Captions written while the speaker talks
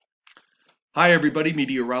Hi, everybody.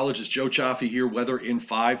 Meteorologist Joe Chaffee here. Weather in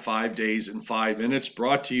 5 days in 5 minutes.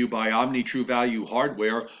 Brought to you by Omni True Value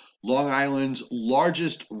Hardware, Long Island's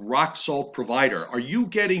largest rock salt provider. Are you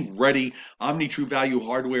getting ready? Omni True Value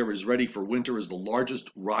Hardware is ready for winter as the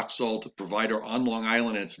largest rock salt provider on Long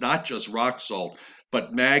Island. And it's not just rock salt,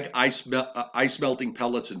 but mag ice melting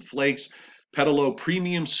pellets and flakes. Petalo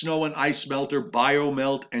Premium Snow and Ice Melter,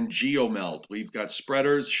 Biomelt, and Geomelt. We've got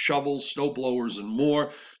spreaders, shovels, snow blowers, and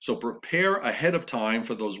more. So prepare ahead of time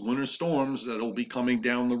for those winter storms that'll be coming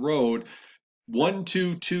down the road.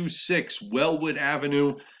 1226 Wellwood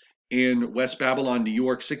Avenue in West Babylon, New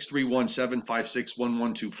York,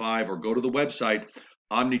 631-756-1125, or go to the website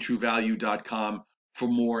omnitruevalue.com for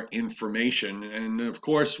more information. And of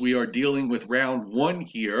course, we are dealing with round one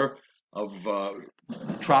here of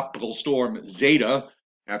tropical storm Zeta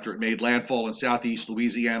after it made landfall in southeast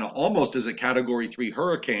Louisiana almost as a Category 3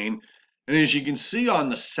 hurricane. And as you can see on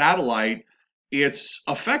the satellite, it's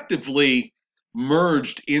effectively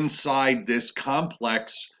merged inside this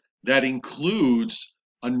complex that includes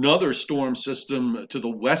another storm system to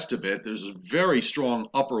the west of it. There's a very strong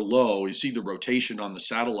upper low. You see the rotation on the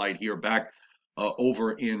satellite here back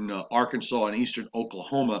over in Arkansas and eastern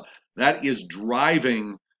Oklahoma. That is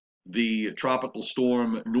driving the tropical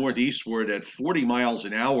storm northeastward at 40 miles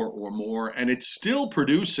an hour or more, and it's still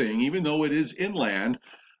producing, even though it is inland,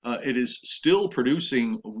 it is still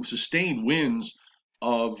producing sustained winds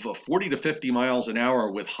of 40 to 50 miles an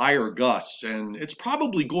hour with higher gusts. And it's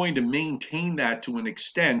probably going to maintain that to an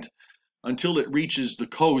extent until it reaches the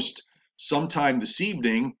coast sometime this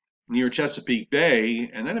evening near Chesapeake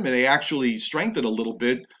Bay. And then it may actually strengthen a little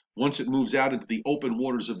bit once it moves out into the open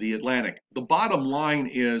waters of the Atlantic. The bottom line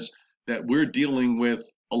is that we're dealing with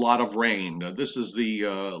a lot of rain. This is the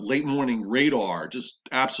late morning radar, just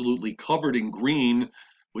absolutely covered in green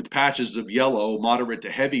with patches of yellow, moderate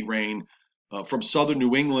to heavy rain from southern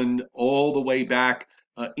New England all the way back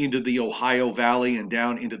into the Ohio Valley and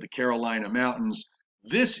down into the Carolina Mountains.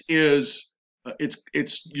 This is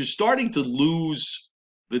it's you're starting to lose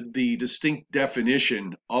the distinct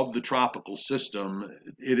definition of the tropical system.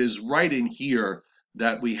 It is right in here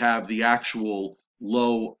that we have the actual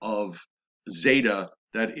low of Zeta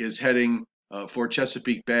that is heading for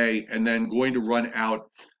Chesapeake Bay and then going to run out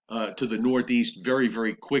to the northeast very,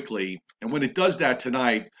 very quickly. And when it does that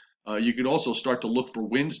tonight, you can also start to look for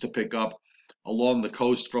winds to pick up along the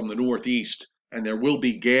coast from the northeast, and there will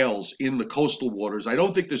be gales in the coastal waters. I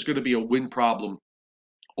don't think there's going to be a wind problem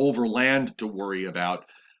over land to worry about.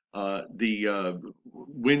 The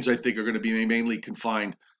winds, I think, are going to be mainly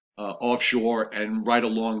confined offshore and right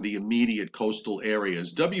along the immediate coastal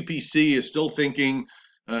areas. WPC is still thinking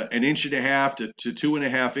an inch and a half to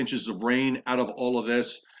 2.5 inches of rain out of all of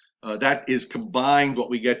this. That is combined what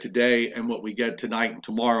we get today and what we get tonight and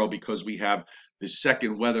tomorrow because we have this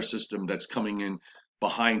second weather system that's coming in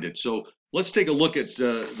behind it. So let's take a look at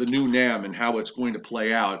the new NAM and how it's going to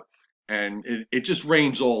play out. And it just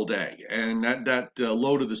rains all day. And that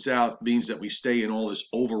low to the south means that we stay in all this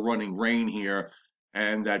overrunning rain here.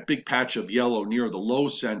 And that big patch of yellow near the low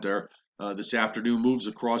center this afternoon moves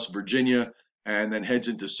across Virginia and then heads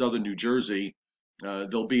into southern New Jersey.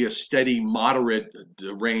 There'll be a steady, moderate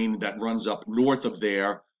rain that runs up north of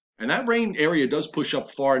there. And that rain area does push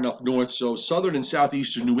up far enough north. So southern and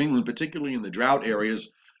southeastern New England, particularly in the drought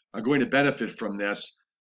areas, are going to benefit from this.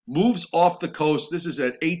 Moves off the coast. This is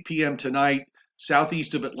at 8 p.m. tonight,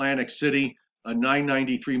 southeast of Atlantic City, a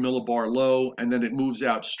 993 millibar low, and then it moves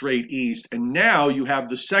out straight east. And now you have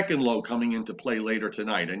the second low coming into play later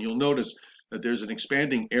tonight. And you'll notice that there's an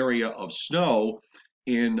expanding area of snow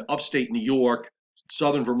in upstate New York,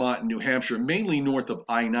 southern Vermont, and New Hampshire, mainly north of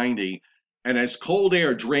I-90. And as cold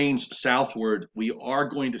air drains southward, we are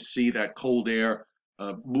going to see that cold air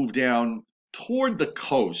move down toward the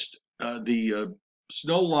coast. The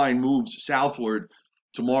snow line moves southward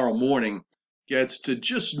tomorrow morning, gets to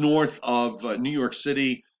just north of New York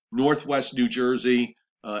City, northwest New Jersey,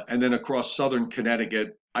 and then across southern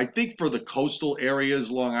Connecticut. I think for the coastal areas,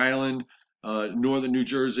 Long Island, northern New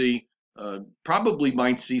Jersey, probably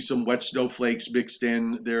might see some wet snowflakes mixed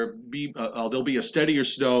in. There'll be a steadier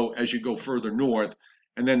snow as you go further north,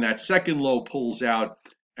 and then that second low pulls out,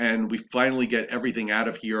 and we finally get everything out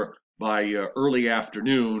of here by early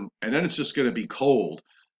afternoon, and then it's just going to be cold.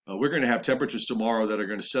 We're going to have temperatures tomorrow that are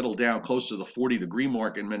going to settle down close to the 40-degree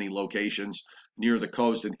mark in many locations near the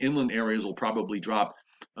coast, and inland areas will probably drop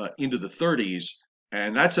into the 30s.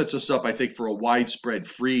 And that sets us up, I think, for a widespread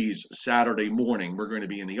freeze Saturday morning. We're going to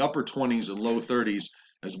be in the upper 20s and low 30s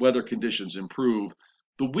as weather conditions improve.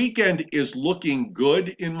 The weekend is looking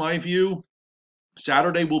good in my view.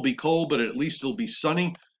 Saturday will be cold, but at least it'll be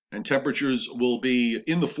sunny. and temperatures will be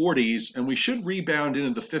in the 40s, and we should rebound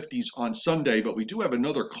into the 50s on Sunday, but we do have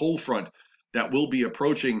another cold front that will be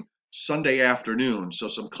approaching Sunday afternoon. So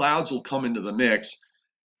some clouds will come into the mix.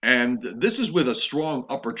 And this is with a strong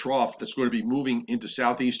upper trough that's going to be moving into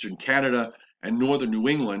southeastern Canada and northern New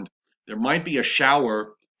England. There might be a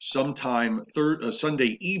shower sometime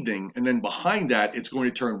Sunday evening, and then behind that, it's going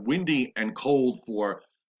to turn windy and cold for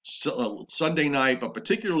Sunday night, but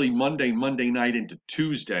particularly Monday night into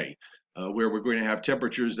Tuesday, where we're going to have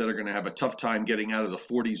temperatures that are going to have a tough time getting out of the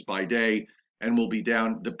 40s by day, and will be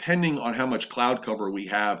down depending on how much cloud cover we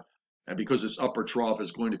have. And because this upper trough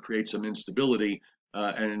is going to create some instability,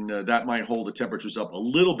 that might hold the temperatures up a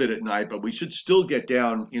little bit at night, but we should still get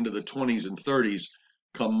down into the 20s and 30s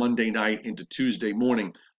come Monday night into Tuesday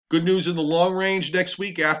morning. Good news in the long range next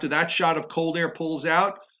week after that shot of cold air pulls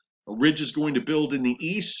out. A ridge is going to build in the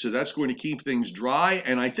east, so that's going to keep things dry,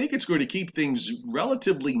 and I think it's going to keep things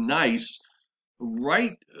relatively nice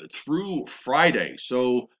right through Friday.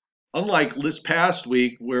 So unlike this past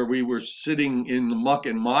week where we were sitting in the muck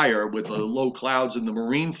and mire with the low clouds and the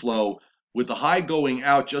marine flow, with the high going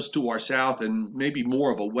out just to our south and maybe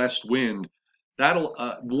more of a west wind, that'll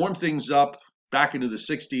warm things up back into the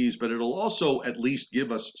 60s, but it'll also at least give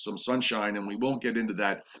us some sunshine and we won't get into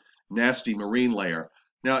that nasty marine layer.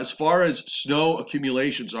 Now, as far as snow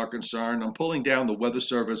accumulations are concerned, I'm pulling down the Weather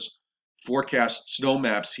Service forecast snow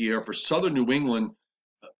maps here for southern New England.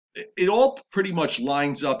 It all pretty much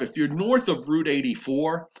lines up. If you're north of Route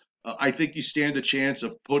 84, I think you stand a chance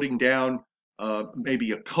of putting down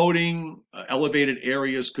maybe a coating. Elevated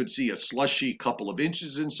areas could see a slushy couple of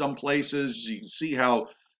inches in some places. You can see how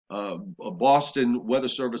a Boston Weather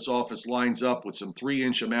Service office lines up with some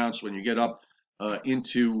 3-inch amounts when you get up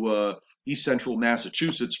into east central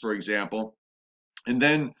Massachusetts, for example. And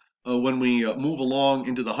then when we move along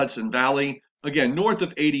into the Hudson Valley, again, north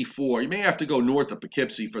of 84, you may have to go north of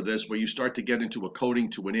Poughkeepsie for this, where you start to get into a coating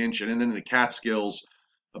to an inch. And then in the Catskills,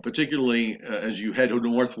 particularly as you head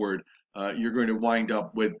northward, you're going to wind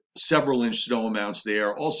up with several inch snow amounts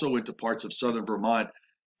there, also into parts of southern Vermont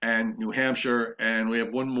and New Hampshire. And we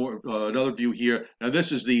have one more, another view here. Now,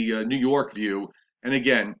 this is the New York view. And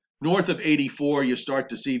again, north of 84, you start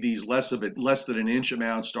to see these less than an inch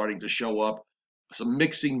amounts starting to show up. Some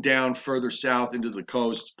mixing down further south into the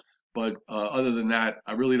coast. But other than that,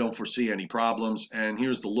 I really don't foresee any problems. And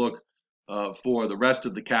here's the look for the rest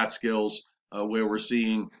of the Catskills, where we're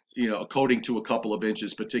seeing, a coating to a couple of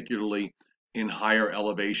inches, particularly in higher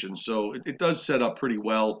elevations. So it does set up pretty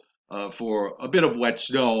well for a bit of wet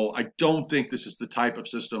snow. I don't think this is the type of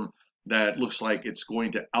system that looks like it's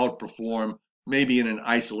going to outperform, maybe in an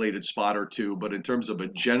isolated spot or two, but in terms of a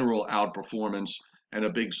general outperformance and a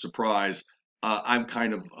big surprise, I'm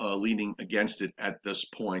kind of leaning against it at this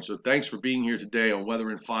point. So thanks for being here today on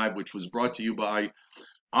Weather in 5, which was brought to you by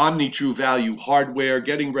Omni True Value Hardware,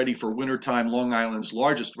 getting ready for wintertime. Long Island's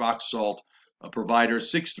largest rock salt provider,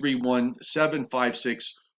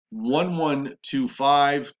 631-756-1125,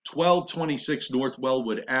 1226 North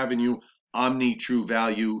Wellwood Avenue,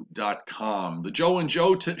 OmniTrueValue.com. The Joe and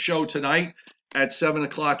Joe show tonight at 7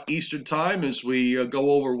 o'clock Eastern Time as we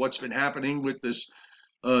go over what's been happening with this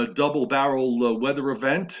double barrel weather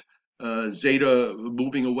event. Zeta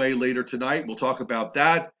moving away later tonight. We'll talk about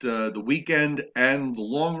that, the weekend and the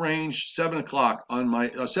long range, 7 o'clock on my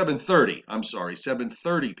 7:30. I'm sorry,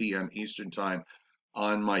 7:30 p.m. Eastern Time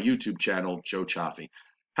on my YouTube channel, Joe Chaffee.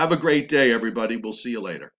 Have a great day, everybody. We'll see you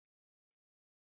later.